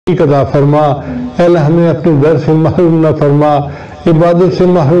عطا فرما، اے اللہ ہمیں اپنے در سے محروم نہ فرما، عبادت سے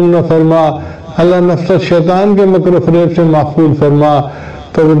محروم نہ فرما، اللہ نفس شیطان کے مکر و فریب سے محفوظ فرما۔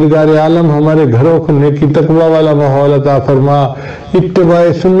 پروردگار عالم ہمارے گھروں کو نیکی تقوی والا ماحول عطا فرما، اتباع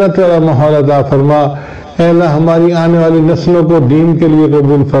سنت والا ماحول عطا فرما، اے اللہ ہماری آنے والی نسلوں کو دین کے لیے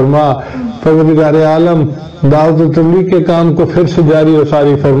قبول فرما۔ پروردگار عالم دعوت و تبلیغ کے کام کو پھر سے جاری و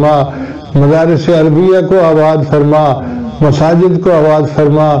ساری فرما، مدارس عربیہ کو آباد فرما، مساجد کو آباد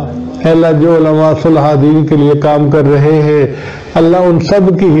فرما۔ اے اللہ جو علماء صلحاء دین کے لیے کام کر رہے ہیں اللہ ان سب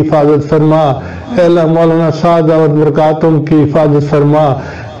کی حفاظت فرما۔ اے اللہ مولانا صاحب دعوت برکاتہم کی حفاظت فرما۔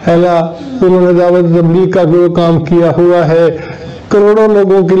 اے اللہ انہوں نے دعوت تبلیغ کا جو کام کیا ہوا ہے کروڑوں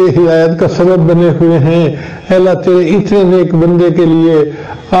لوگوں کے لیے ہدایت کا سبب بنے ہوئے ہیں۔ اے اللہ تیرے اتنے نیک بندے کے لیے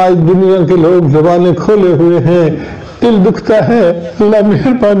آج دنیا کے لوگ زبانیں کھولے ہوئے ہیں، دل دکھتا ہے، اللہ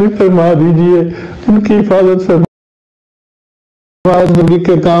مہربانی فرما دیجئے، ان کی حفاظت فرما، زندگی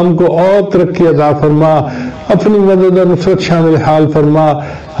کے کام کو اور ترقی عطا فرما، اپنی مدد و نصرت شامل حال فرما،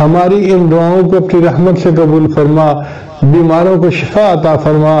 ہماری ان دعاؤں کو اپنی رحمت سے قبول فرما، بیماروں کو شفا عطا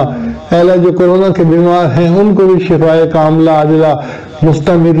فرما۔ اے اللہ جو کورونا کے بیمار ہیں ان کو بھی شفاء کاملہ عاجلہ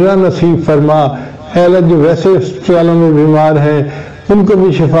مستمرہ نصیب فرما۔ اے اللہ جو ویسے اسپتالوں میں بیمار ہیں ان کو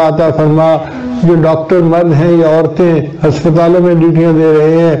بھی شفا عطا فرما، جو ڈاکٹر مرد ہیں یا عورتیں ہسپتالوں میں ڈیوٹیاں دے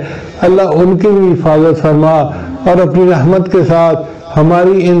رہے ہیں اللہ ان کی بھی حفاظت فرما، اور اپنی رحمت کے ساتھ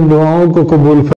ہماری ان دعاؤں کو قبول فرما۔